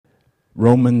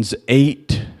Romans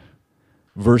 8,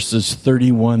 verses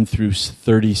 31 through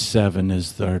 37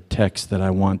 is our text that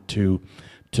I want to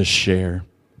share.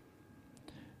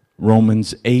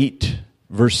 Romans 8,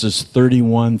 verses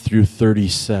 31 through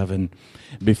 37.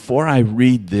 Before I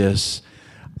read this,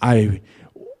 I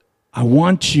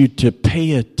want you to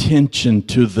pay attention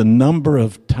to the number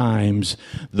of times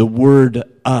the word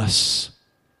us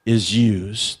is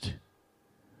used.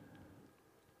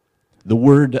 The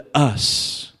word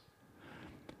us.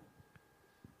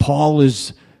 Paul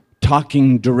is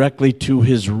talking directly to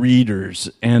his readers,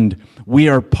 and we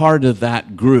are part of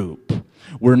that group.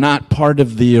 We're not part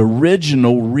of the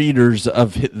original readers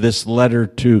of this letter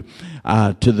to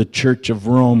the Church of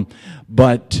Rome,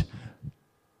 but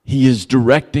he is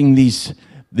directing these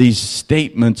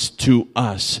statements to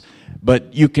us.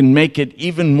 But you can make it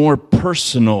even more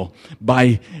personal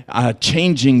by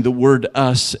changing the word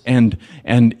us and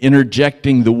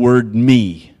interjecting the word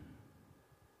me.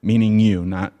 Meaning you,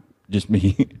 not just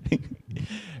me.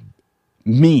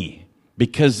 Me,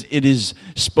 because it is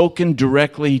spoken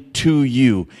directly to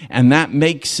you, and that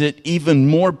makes it even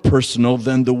more personal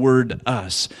than the word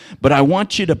us. But I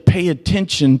want you to pay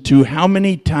attention to how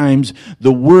many times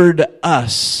the word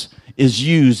us is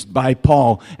used by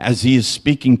Paul as he is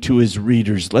speaking to his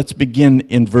readers. Let's begin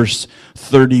in verse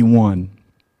 31.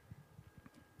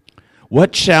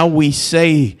 What shall we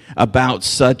say about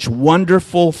such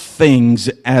wonderful things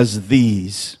as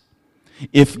these?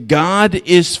 If God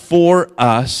is for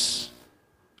us,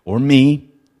 or me,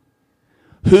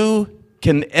 who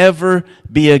can ever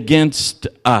be against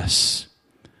us?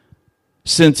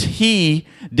 Since he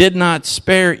did not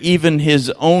spare even his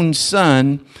own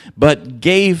son, but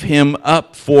gave him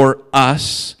up for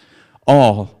us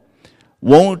all,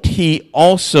 won't he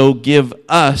also give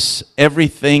us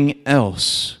everything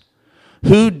else?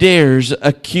 Who dares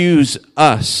accuse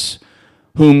us,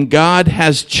 whom God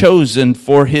has chosen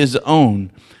for his own?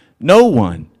 No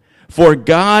one. For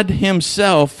God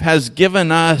himself has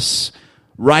given us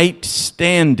right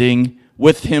standing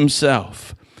with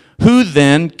himself. Who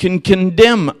then can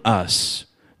condemn us?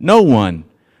 No one.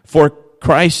 For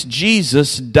Christ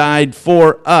Jesus died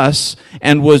for us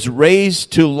and was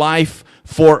raised to life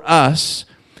for us,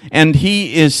 and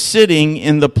he is sitting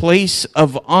in the place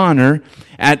of honor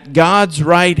at God's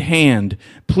right hand,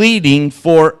 pleading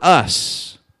for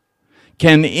us.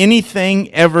 Can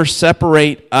anything ever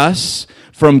separate us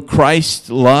from Christ's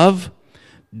love?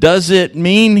 Does it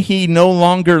mean he no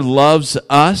longer loves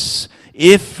us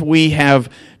if we have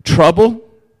trouble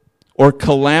or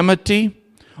calamity,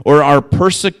 or are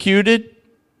persecuted,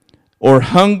 or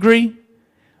hungry,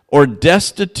 or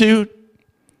destitute,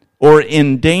 or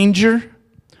in danger,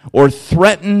 or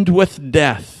threatened with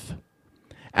death?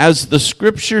 As the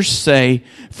scriptures say,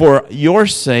 for your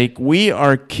sake we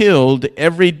are killed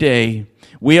every day.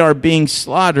 We are being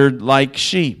slaughtered like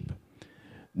sheep.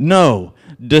 No,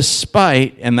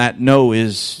 despite, and that no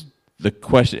is the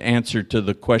answer to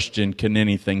the question, can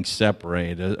anything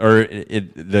separate?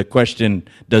 The question,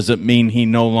 does it mean he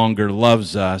no longer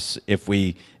loves us if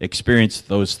we experience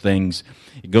those things?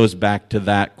 It goes back to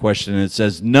that question. It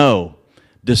says, no,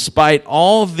 despite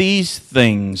all these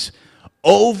things,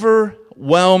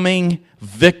 overwhelming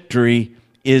victory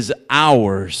is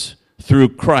ours through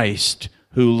Christ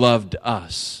who loved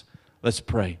us. Let's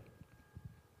pray.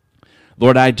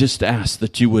 Lord, I just ask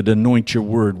that you would anoint your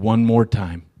word one more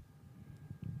time,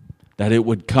 that it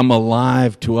would come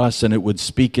alive to us and it would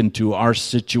speak into our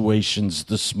situations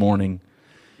this morning.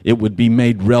 It would be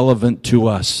made relevant to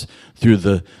us through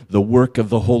the work of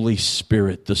the Holy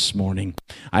Spirit this morning.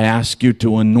 I ask you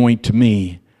to anoint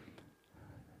me,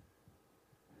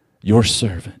 your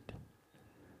servant,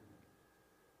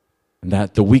 and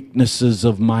that the weaknesses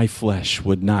of my flesh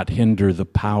would not hinder the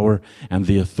power and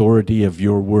the authority of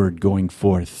your word going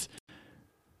forth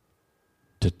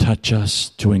to touch us,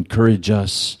 to encourage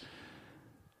us,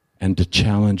 and to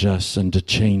challenge us and to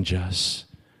change us.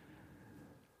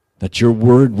 That your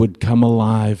word would come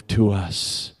alive to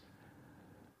us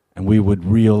and we would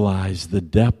realize the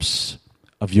depths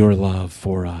of your love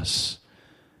for us.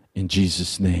 In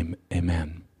Jesus' name,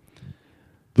 amen.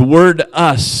 The word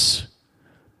us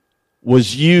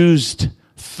was used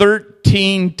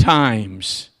 13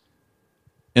 times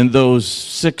in those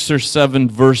 6 or 7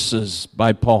 verses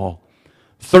by Paul.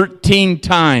 13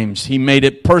 times he made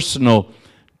it personal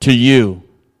to you.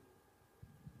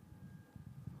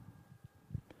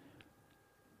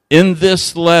 In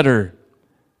this letter,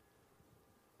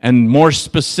 and more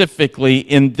specifically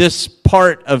in this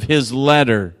part of his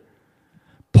letter,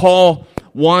 Paul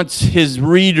wants his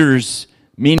readers,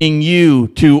 meaning you,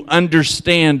 to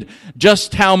understand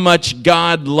just how much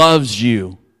God loves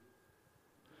you.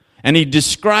 And he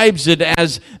describes it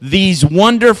as these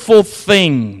wonderful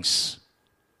things.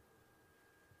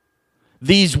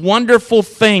 These wonderful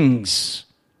things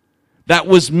that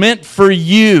was meant for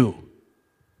you.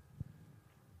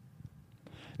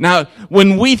 Now,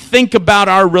 when we think about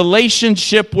our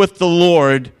relationship with the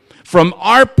Lord, from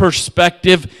our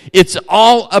perspective, it's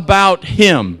all about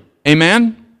Him.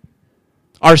 Amen?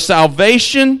 Our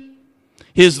salvation,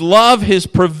 His love, His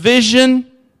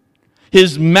provision,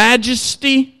 His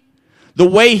majesty, the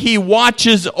way He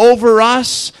watches over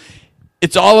us,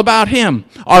 it's all about Him.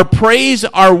 Our praise,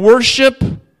 our worship,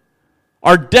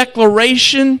 our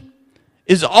declaration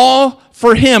is all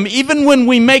for Him. Even when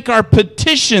we make our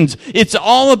petitions, it's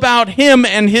all about Him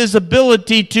and His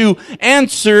ability to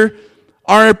answer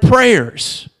our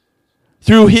prayers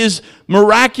through His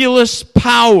miraculous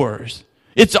powers.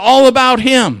 It's all about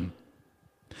Him.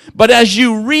 But as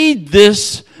you read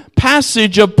this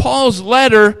passage of Paul's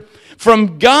letter,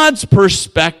 from God's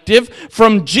perspective,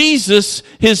 from Jesus,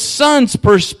 His Son's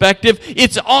perspective,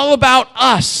 it's all about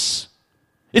us.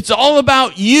 It's all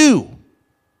about you.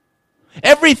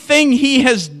 Everything He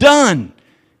has done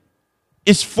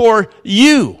is for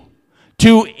you,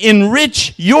 to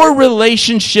enrich your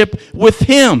relationship with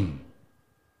Him.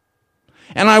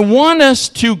 And I want us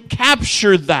to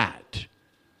capture that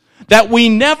we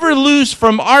never lose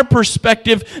from our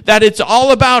perspective that it's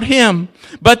all about Him,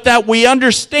 but that we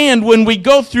understand when we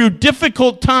go through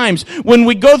difficult times, when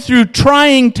we go through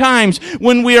trying times,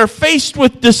 when we are faced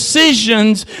with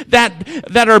decisions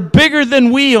that are bigger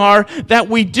than we are, that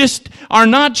we just are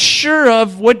not sure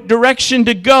of what direction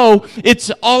to go, it's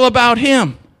all about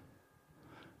Him.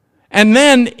 And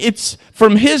then it's,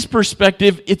 from His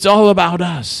perspective, it's all about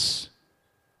us.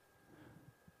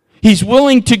 He's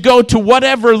willing to go to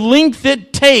whatever length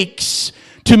it takes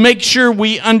to make sure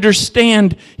we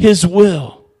understand His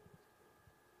will.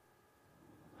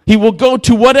 He will go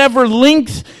to whatever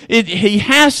length He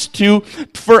has to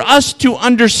for us to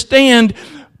understand.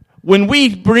 When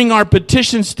we bring our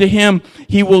petitions to Him,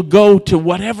 He will go to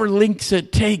whatever lengths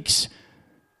it takes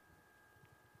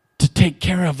to take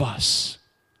care of us.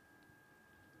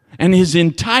 And His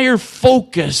entire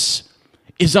focus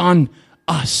is on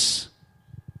us.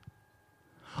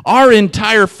 Our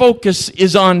entire focus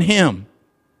is on Him.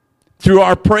 Through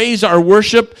our praise, our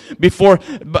worship,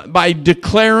 by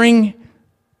declaring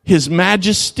His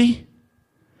majesty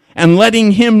and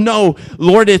letting Him know,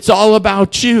 Lord, it's all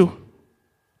about you.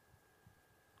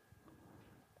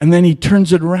 And then He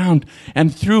turns it around,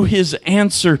 and through His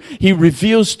answer, He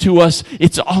reveals to us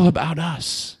it's all about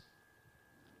us.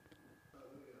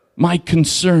 My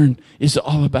concern is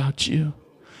all about you.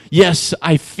 Yes,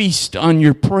 I feast on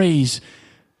your praise,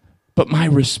 but my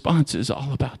response is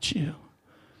all about you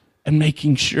and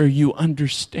making sure you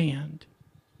understand.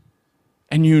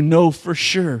 And you know for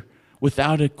sure,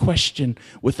 without a question,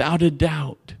 without a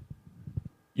doubt,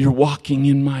 you're walking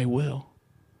in my will.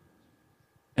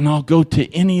 And I'll go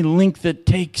to any length it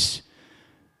takes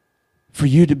for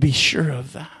you to be sure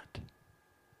of that.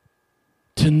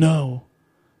 To know,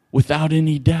 without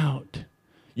any doubt,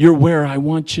 you're where I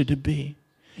want you to be.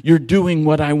 You're doing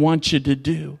what I want you to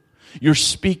do. You're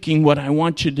speaking what I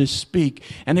want you to speak.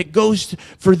 And it goes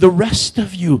for the rest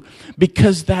of you,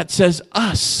 because that says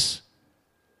us.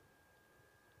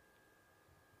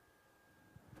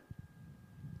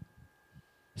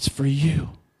 It's for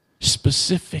you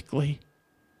specifically.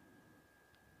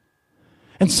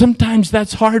 And sometimes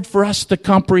that's hard for us to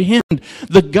comprehend.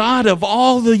 The God of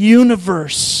all the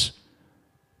universe,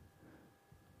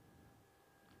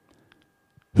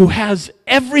 who has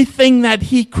everything that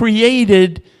He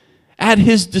created at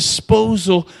His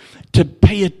disposal to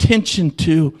pay attention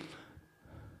to,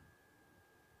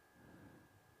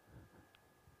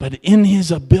 but in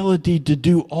His ability to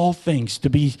do all things, to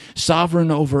be sovereign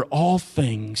over all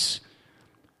things,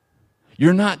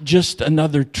 you're not just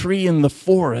another tree in the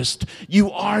forest.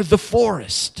 You are the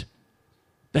forest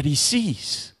that He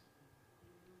sees.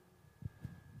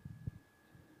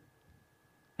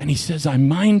 And He says, I'm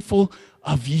mindful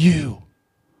of you.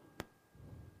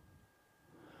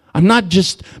 I'm not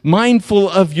just mindful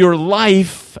of your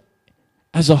life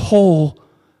as a whole,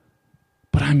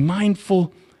 but I'm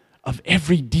mindful of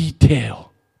every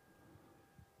detail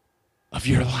of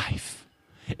your life.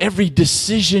 Every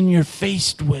decision you're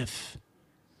faced with,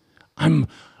 I'm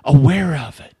aware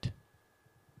of it.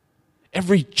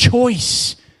 Every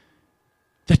choice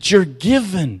that you're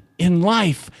given in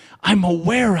life, I'm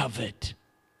aware of it.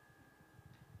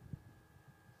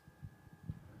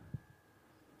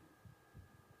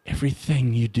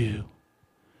 Everything you do.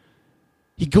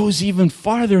 He goes even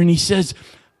farther and He says,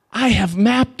 I have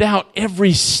mapped out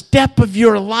every step of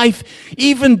your life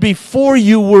even before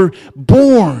you were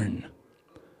born.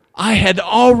 I had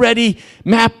already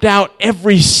mapped out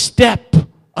every step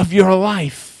of your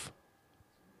life.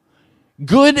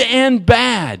 Good and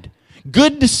bad.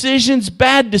 Good decisions,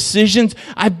 bad decisions.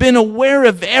 I've been aware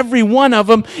of every one of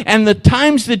them, and the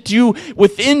times that you,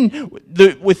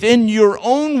 within your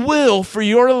own will for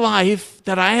your life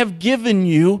that I have given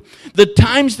you, the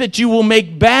times that you will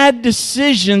make bad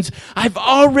decisions, I've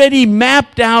already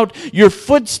mapped out your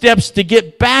footsteps to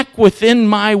get back within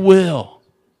my will.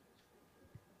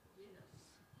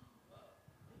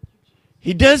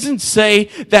 He doesn't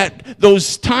say that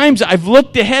those times I've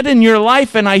looked ahead in your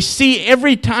life and I see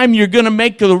every time you're going to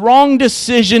make the wrong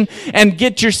decision and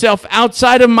get yourself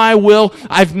outside of my will,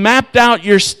 I've mapped out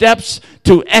your steps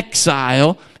to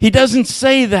exile. He doesn't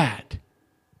say that.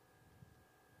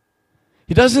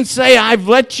 He doesn't say, I've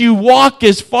let you walk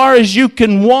as far as you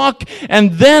can walk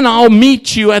and then I'll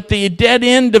meet you at the dead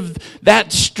end of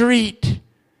that street.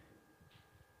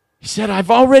 He said, I've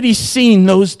already seen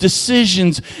those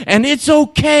decisions, and it's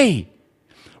okay.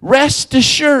 Rest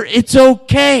assured, it's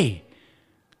okay.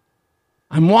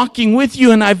 I'm walking with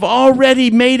you, and I've already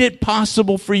made it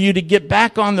possible for you to get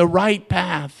back on the right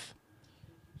path.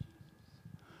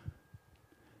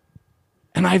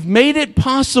 And I've made it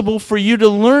possible for you to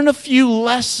learn a few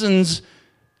lessons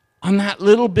on that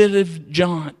little bit of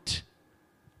jaunt.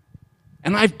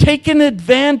 And I've taken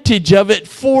advantage of it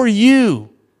for you.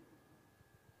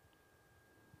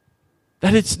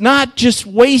 That it's not just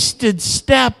wasted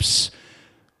steps,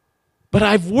 but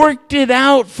I've worked it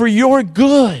out for your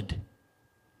good.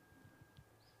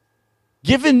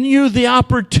 Given you the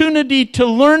opportunity to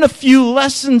learn a few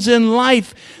lessons in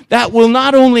life that will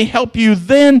not only help you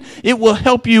then, it will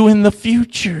help you in the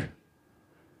future.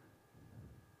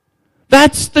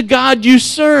 That's the God you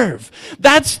serve.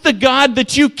 That's the God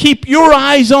that you keep your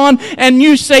eyes on and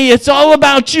you say, it's all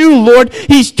about you, Lord.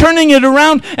 He's turning it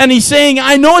around and he's saying,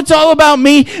 I know it's all about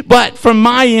me, but from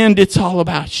my end, it's all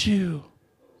about you.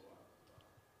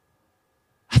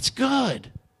 That's good.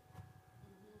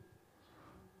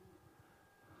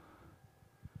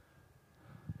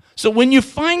 So when you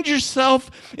find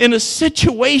yourself in a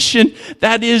situation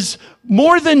that is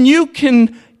more than you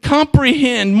can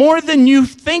comprehend, more than you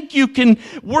think you can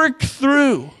work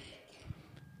through,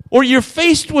 or you're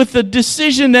faced with a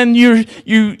decision and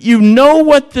you know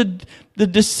what the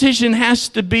decision has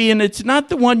to be and it's not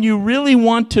the one you really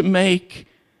want to make,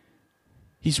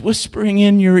 he's whispering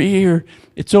in your ear,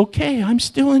 it's okay, I'm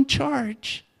still in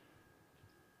charge.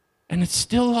 And it's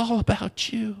still all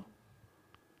about you.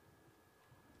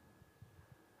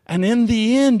 And in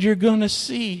the end, you're going to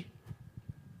see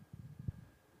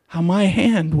how my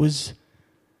hand was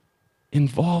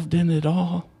involved in it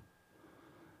all.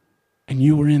 And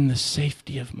you were in the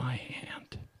safety of my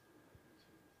hand.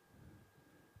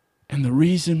 And the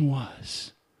reason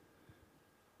was,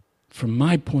 from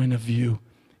my point of view,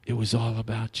 it was all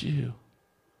about you.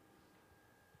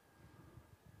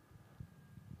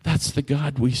 That's the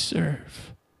God we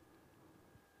serve.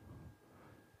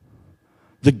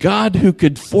 The God who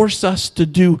could force us to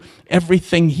do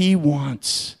everything He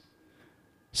wants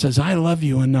says, I love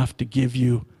you enough to give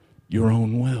you your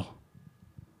own will.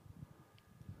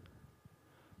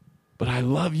 But I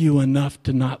love you enough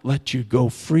to not let you go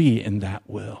free in that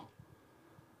will.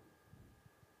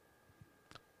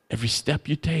 Every step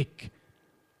you take,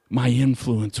 my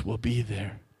influence will be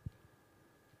there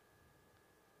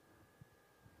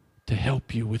to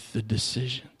help you with the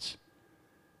decisions.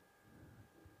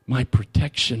 My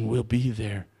protection will be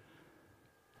there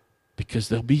because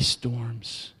there'll be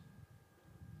storms.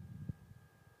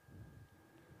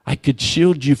 I could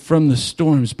shield you from the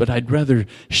storms, but I'd rather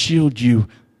shield you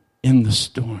in the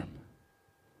storm.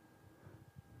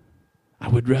 I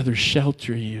would rather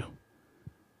shelter you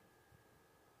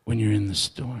when you're in the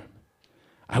storm.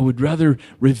 I would rather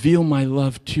reveal my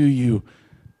love to you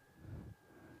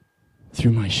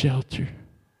through my shelter.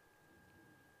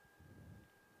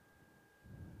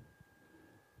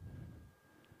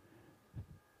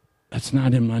 That's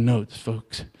not in my notes,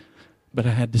 folks. But I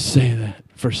had to say that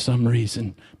for some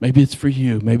reason. Maybe it's for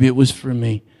you. Maybe it was for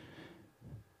me.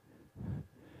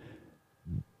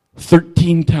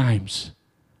 13 times,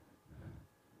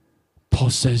 Paul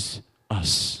says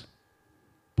us.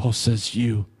 Paul says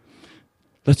you.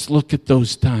 Let's look at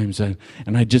those times. And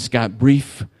I just got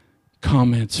brief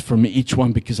comments from each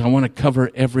one because I want to cover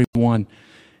every one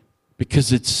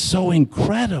because it's so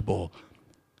incredible.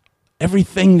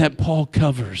 Everything that Paul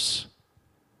covers.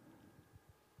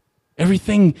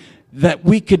 Everything that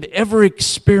we could ever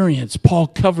experience, Paul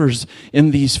covers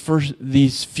in these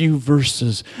few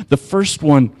verses. The first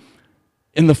one,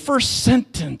 in the first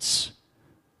sentence,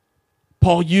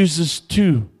 Paul uses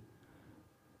two.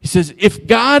 He says, if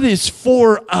God is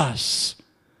for us,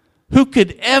 who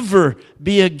could ever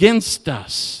be against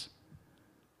us?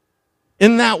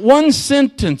 In that one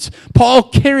sentence,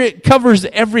 Paul covers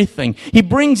everything. He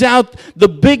brings out the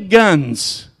big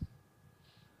guns.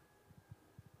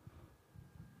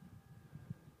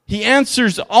 He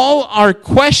answers all our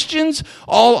questions,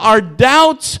 all our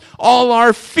doubts, all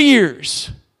our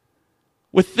fears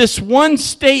with this one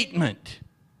statement.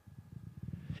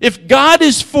 If God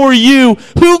is for you,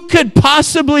 who could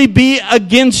possibly be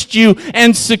against you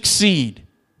and succeed?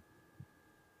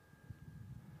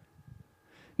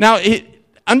 Now,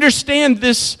 understand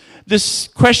this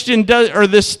question or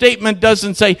this statement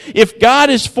doesn't say, if God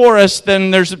is for us,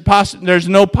 then there's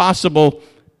no possible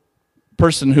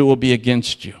person who will be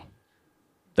against you.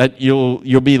 That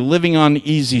you'll be living on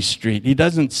easy street. He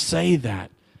doesn't say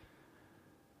that.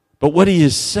 But what he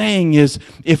is saying is,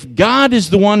 if God is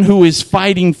the one who is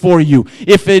fighting for you,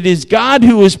 if it is God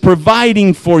who is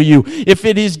providing for you, if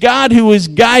it is God who is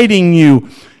guiding you,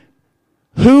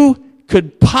 who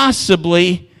could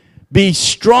possibly be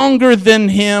stronger than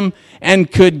him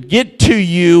and could get to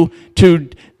you to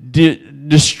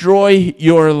destroy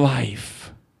your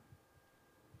life?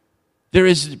 There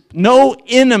is no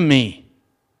enemy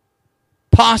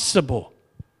possible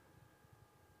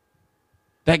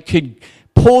that could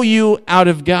pull you out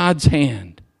of God's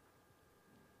hand.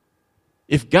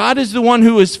 If God is the one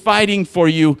who is fighting for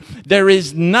you, there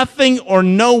is nothing or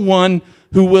no one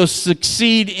who will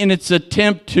succeed in its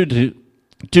attempt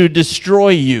to destroy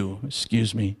you.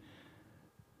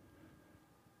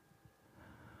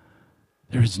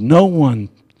 There is no one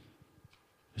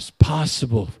who's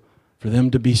possible for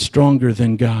them to be stronger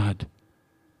than God.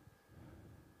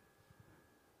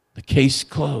 The case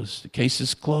closed. The case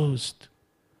is closed.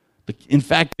 In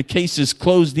fact, the case is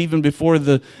closed even before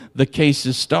the case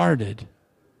is started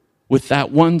with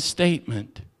that one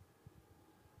statement.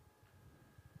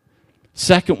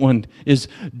 Second one is,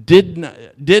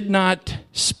 did not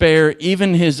spare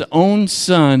even his own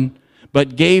son,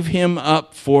 but gave him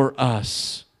up for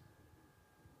us.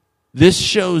 This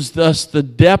shows thus the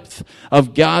depth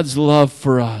of God's love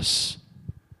for us.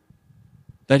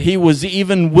 That he was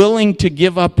even willing to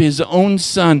give up his own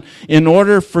son in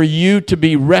order for you to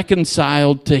be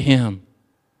reconciled to him.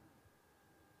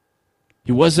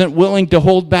 He wasn't willing to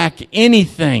hold back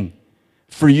anything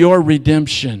for your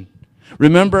redemption.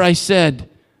 Remember I said,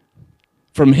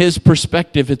 from his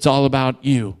perspective, it's all about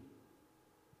you.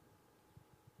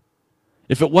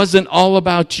 If it wasn't all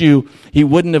about you, he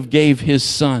wouldn't have gave his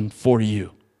son for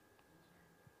you.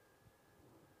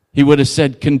 He would have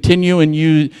said, continue and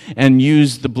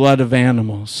use the blood of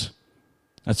animals.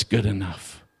 That's good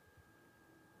enough.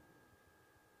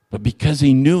 But because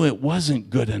he knew it wasn't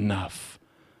good enough,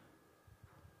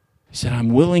 he said,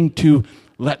 I'm willing to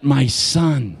let my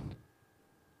son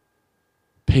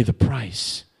pay the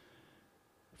price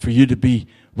for you to be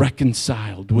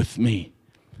reconciled with me.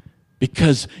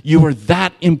 Because you are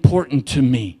that important to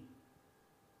me.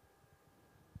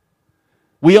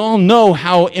 We all know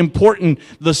how important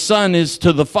the Son is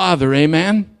to the Father,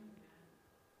 amen?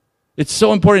 It's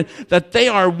so important that they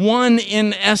are one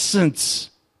in essence.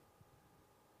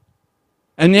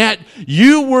 And yet,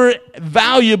 you were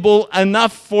valuable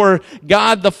enough for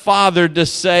God the Father to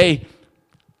say,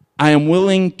 I am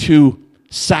willing to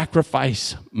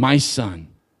sacrifice my Son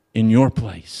in your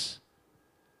place.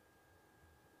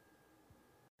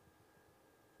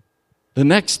 The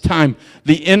next time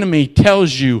the enemy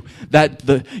tells you that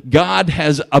God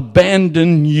has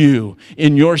abandoned you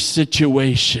in your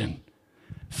situation,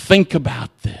 think about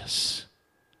this.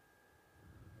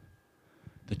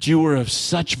 That you were of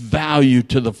such value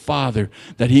to the Father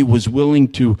that he was willing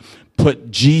to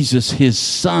put Jesus, his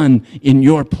Son, in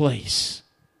your place.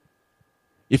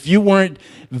 If you weren't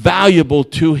valuable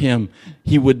to him,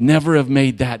 he would never have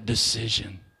made that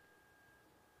decision.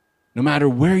 No matter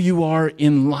where you are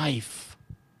in life,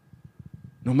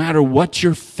 no matter what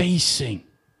you're facing,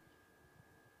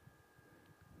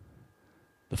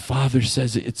 the Father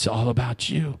says it's all about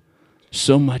you.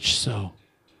 So much so,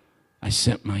 I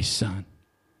sent my Son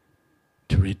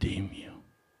to redeem you.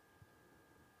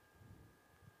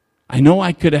 I know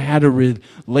I could have had a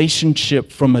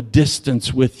relationship from a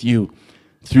distance with you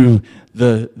through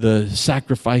the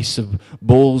sacrifice of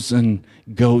bulls and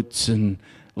goats and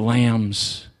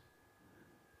lambs,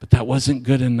 but that wasn't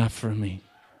good enough for me.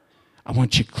 I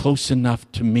want you close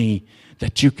enough to me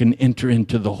that you can enter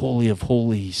into the Holy of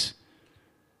Holies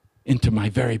into my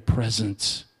very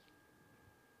presence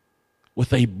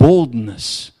with a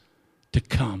boldness to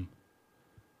come.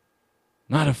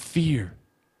 Not a fear,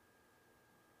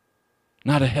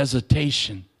 not a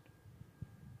hesitation.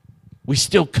 We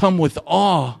still come with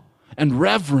awe and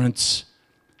reverence,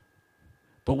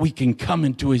 but we can come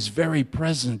into His very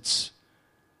presence.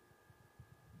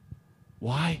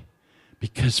 Why?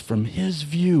 Because from His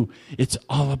view, it's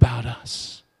all about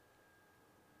us.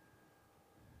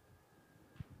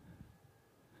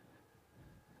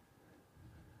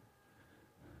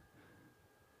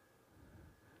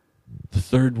 The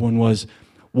third one was,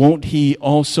 won't He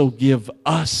also give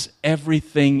us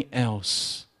everything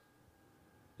else?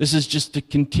 This is just a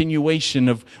continuation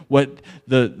of what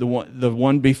the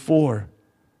one before.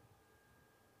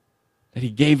 That He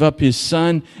gave up His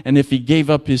Son, and if He gave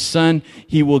up His Son,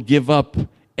 He will give up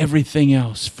everything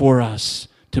else for us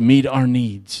to meet our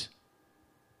needs.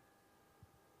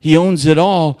 He owns it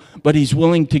all, but He's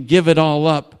willing to give it all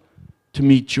up to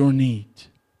meet your needs.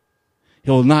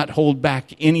 He'll not hold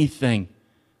back anything.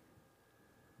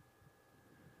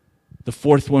 The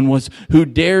fourth one was, who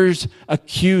dares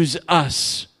accuse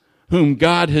us, whom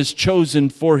God has chosen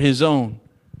for His own?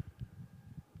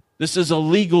 This is a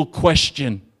legal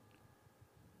question.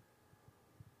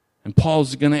 And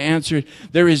Paul's going to answer it.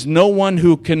 There is no one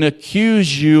who can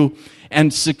accuse you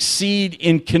and succeed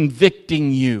in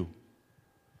convicting you.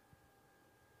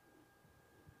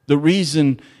 The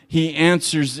reason he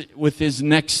answers with his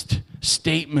next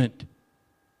statement,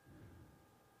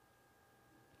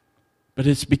 but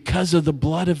it's because of the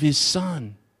blood of His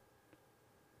Son.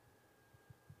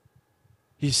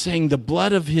 He's saying the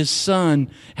blood of His Son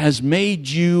has made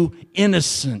you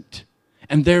innocent.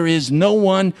 And there is no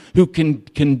one who can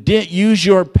use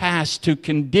your past to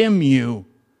condemn you,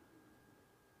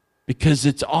 because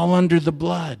it's all under the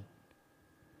blood.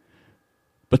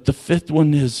 But the fifth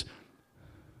one is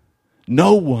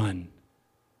no one.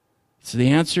 It's the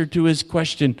answer to his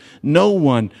question. No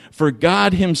one. For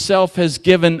God Himself has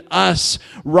given us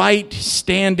right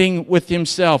standing with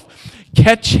Himself.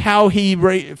 Catch how he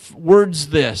words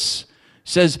this.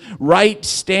 Says right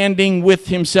standing with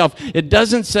Himself. It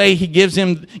doesn't say He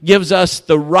gives us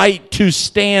the right to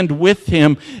stand with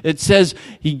Him. It says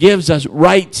He gives us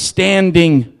right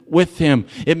standing with Him.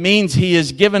 It means He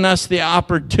has given us the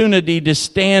opportunity to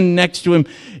stand next to Him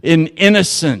in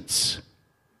innocence,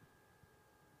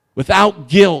 without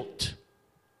guilt.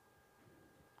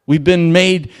 We've been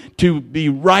made to be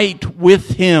right with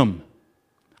Him.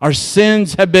 Our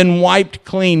sins have been wiped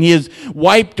clean. He has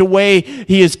wiped away,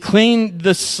 He has cleaned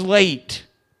the slate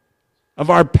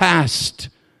of our past,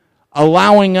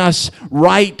 allowing us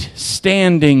right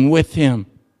standing with Him.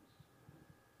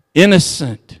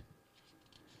 Innocent.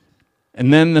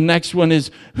 And then the next one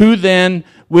is, who then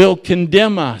will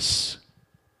condemn us?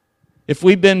 If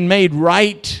we've been made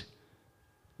right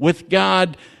with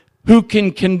God, who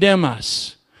can condemn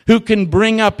us? Who can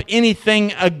bring up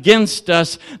anything against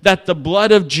us that the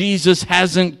blood of Jesus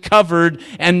hasn't covered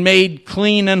and made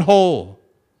clean and whole?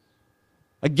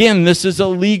 Again, this is a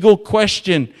legal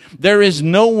question. There is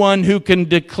no one who can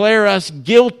declare us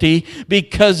guilty,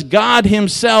 because God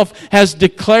Himself has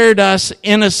declared us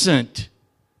innocent.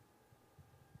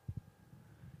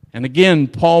 And again,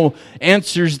 Paul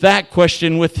answers that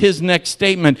question with his next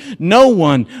statement. No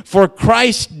one, for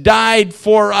Christ died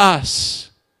for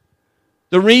us.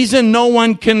 The reason no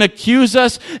one can accuse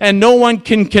us and no one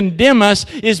can condemn us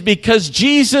is because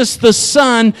Jesus the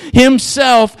Son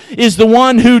Himself is the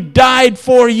one who died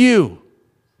for you.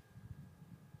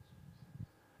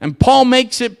 And Paul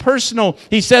makes it personal.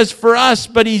 He says for us,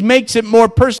 but he makes it more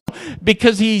personal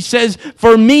because he says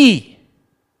for me.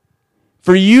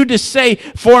 For you to say,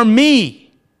 for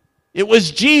me. It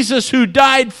was Jesus who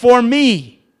died for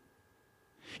me.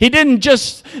 He didn't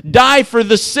just die for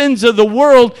the sins of the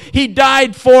world. He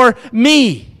died for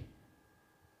me.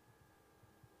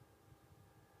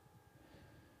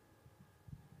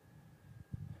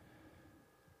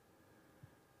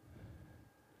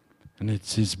 And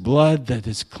it's His blood that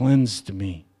has cleansed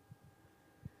me.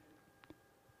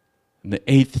 And the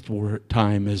eighth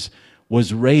time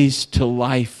was raised to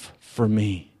life for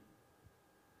me.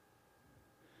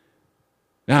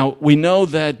 Now, we know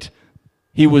that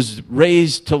He was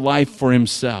raised to life for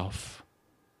Himself,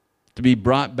 to be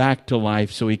brought back to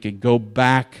life so He could go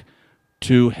back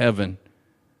to heaven,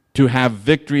 to have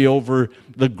victory over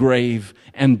the grave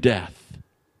and death.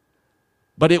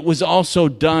 But it was also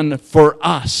done for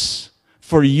us,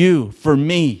 for you, for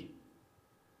me.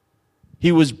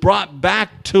 He was brought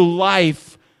back to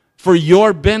life for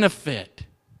your benefit.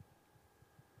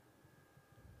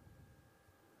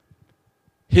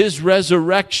 His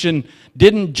resurrection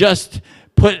didn't just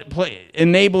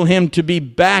enable him to be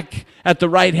back at the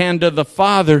right hand of the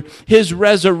Father. His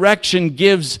resurrection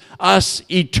gives us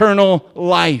eternal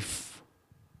life.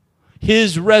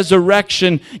 His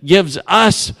resurrection gives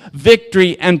us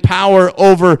victory and power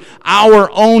over our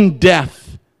own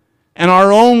death and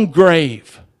our own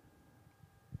grave.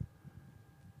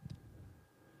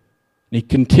 And he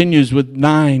continues with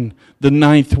 9, the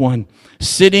 9th one.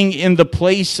 Sitting in the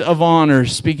place of honor.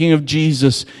 Speaking of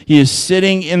Jesus, he is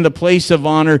sitting in the place of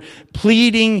honor,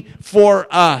 pleading for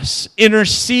us,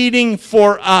 interceding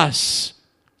for us.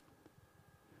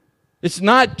 It's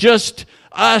not just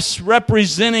us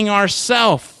representing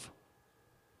ourselves.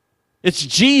 It's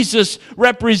Jesus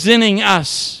representing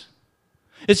us.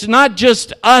 It's not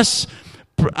just us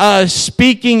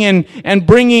speaking and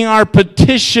bringing our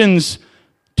petitions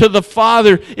to the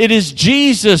Father. It is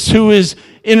Jesus who is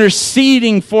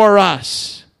interceding for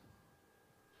us.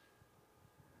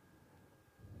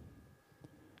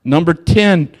 Number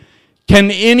 10,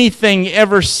 can anything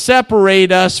ever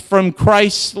separate us from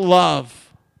Christ's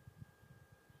love?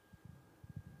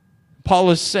 Paul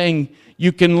is saying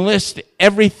you can list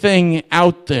everything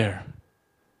out there,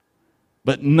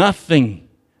 but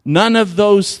none of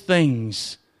those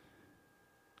things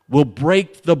will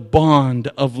break the bond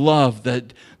of love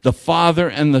that the Father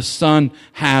and the Son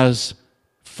has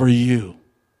for you.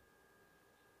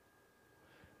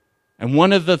 And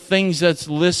one of the things that's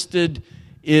listed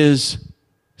is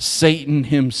Satan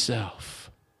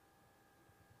himself.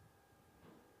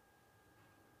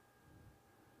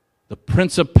 The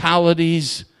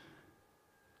principalities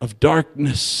of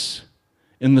darkness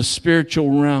in the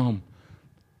spiritual realm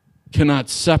cannot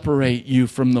separate you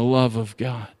from the love of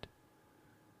God.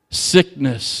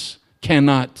 Sickness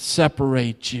cannot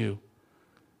separate you.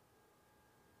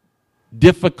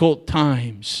 Difficult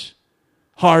times,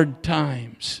 hard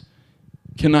times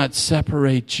cannot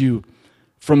separate you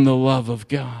from the love of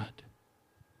God.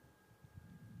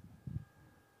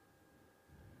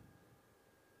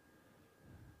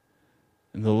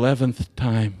 And the 11th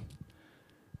time,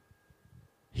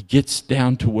 he gets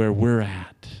down to where we're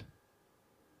at.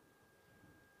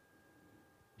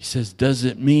 He says, does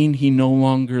it mean he no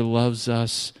longer loves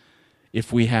us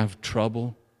if we have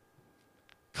trouble,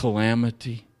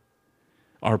 calamity,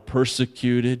 are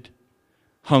persecuted,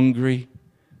 hungry,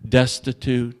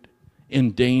 destitute,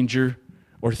 in danger,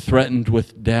 or threatened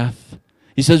with death?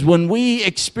 He says, when we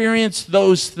experience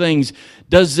those things,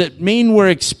 does it mean we're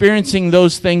experiencing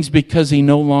those things because he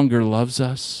no longer loves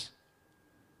us?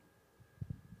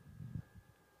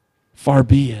 Far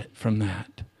be it from that.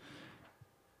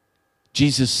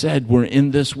 Jesus said we're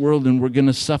in this world and we're going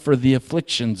to suffer the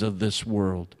afflictions of this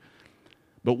world.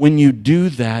 But when you do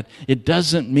that, it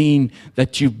doesn't mean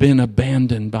that you've been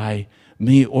abandoned by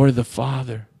me or the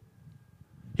Father.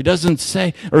 He doesn't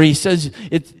say, or he says,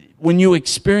 when you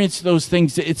experience those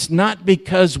things, it's not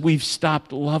because we've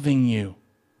stopped loving you.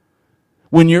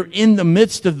 When you're in the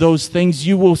midst of those things,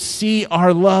 you will see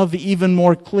our love even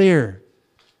more clear.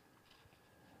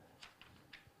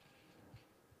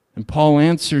 And Paul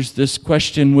answers this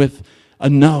question with a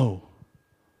no,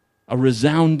 a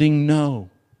resounding no.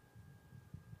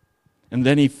 And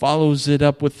then he follows it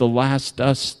up with the last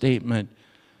us statement.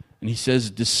 And he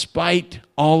says, despite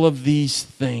all of these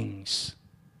things,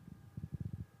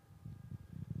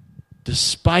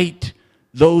 despite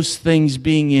those things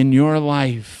being in your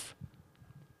life,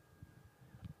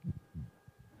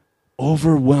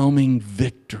 overwhelming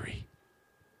victory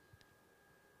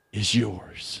is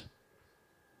yours.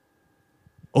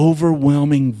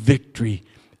 Overwhelming victory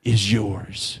is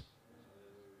yours.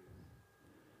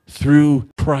 Through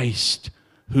Christ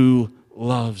who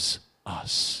loves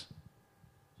us.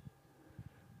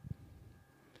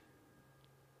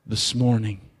 This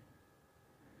morning,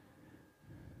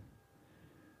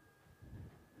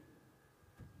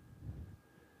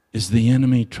 is the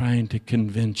enemy trying to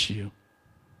convince you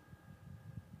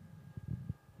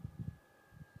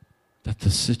that the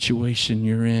situation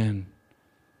you're in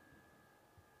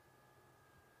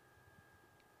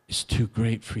is too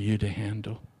great for you to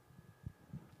handle?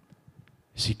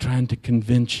 Is he trying to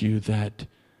convince you that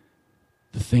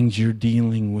the things you're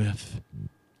dealing with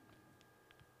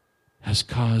has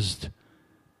caused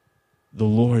the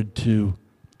Lord to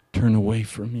turn away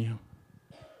from you?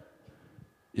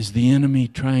 Is the enemy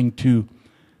trying to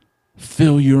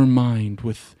fill your mind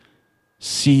with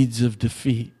seeds of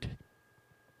defeat?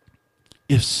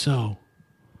 If so,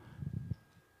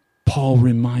 Paul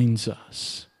reminds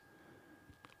us,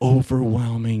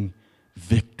 overwhelming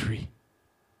victory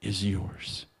is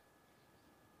yours.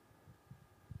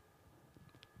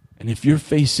 And if you're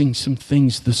facing some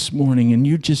things this morning and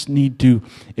you just need to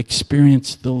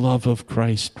experience the love of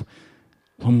Christ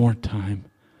one more time,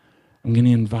 I'm going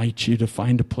to invite you to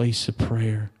find a place of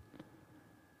prayer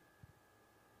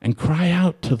and cry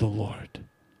out to the Lord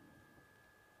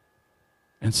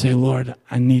and say, Lord,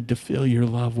 I need to feel your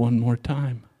love one more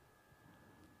time.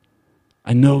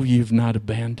 I know you've not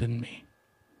abandoned me.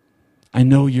 I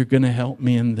know you're going to help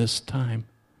me in this time.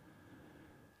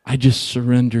 I just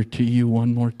surrender to you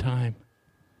one more time.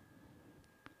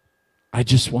 I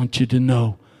just want you to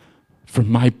know,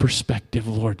 from my perspective,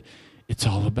 Lord, it's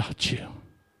all about you.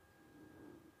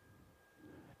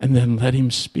 And then let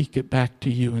him speak it back to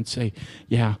you and say,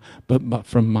 yeah, but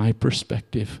from my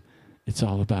perspective, it's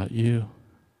all about you.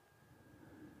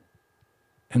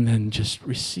 And then just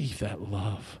receive that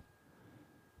love.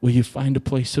 Will you find a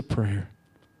place of prayer?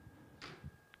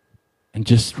 And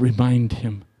just remind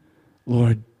him,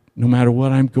 Lord, no matter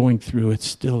what I'm going through, it's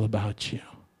still about you.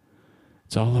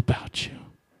 It's all about you.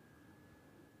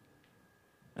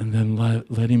 And then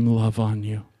let him love on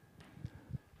you.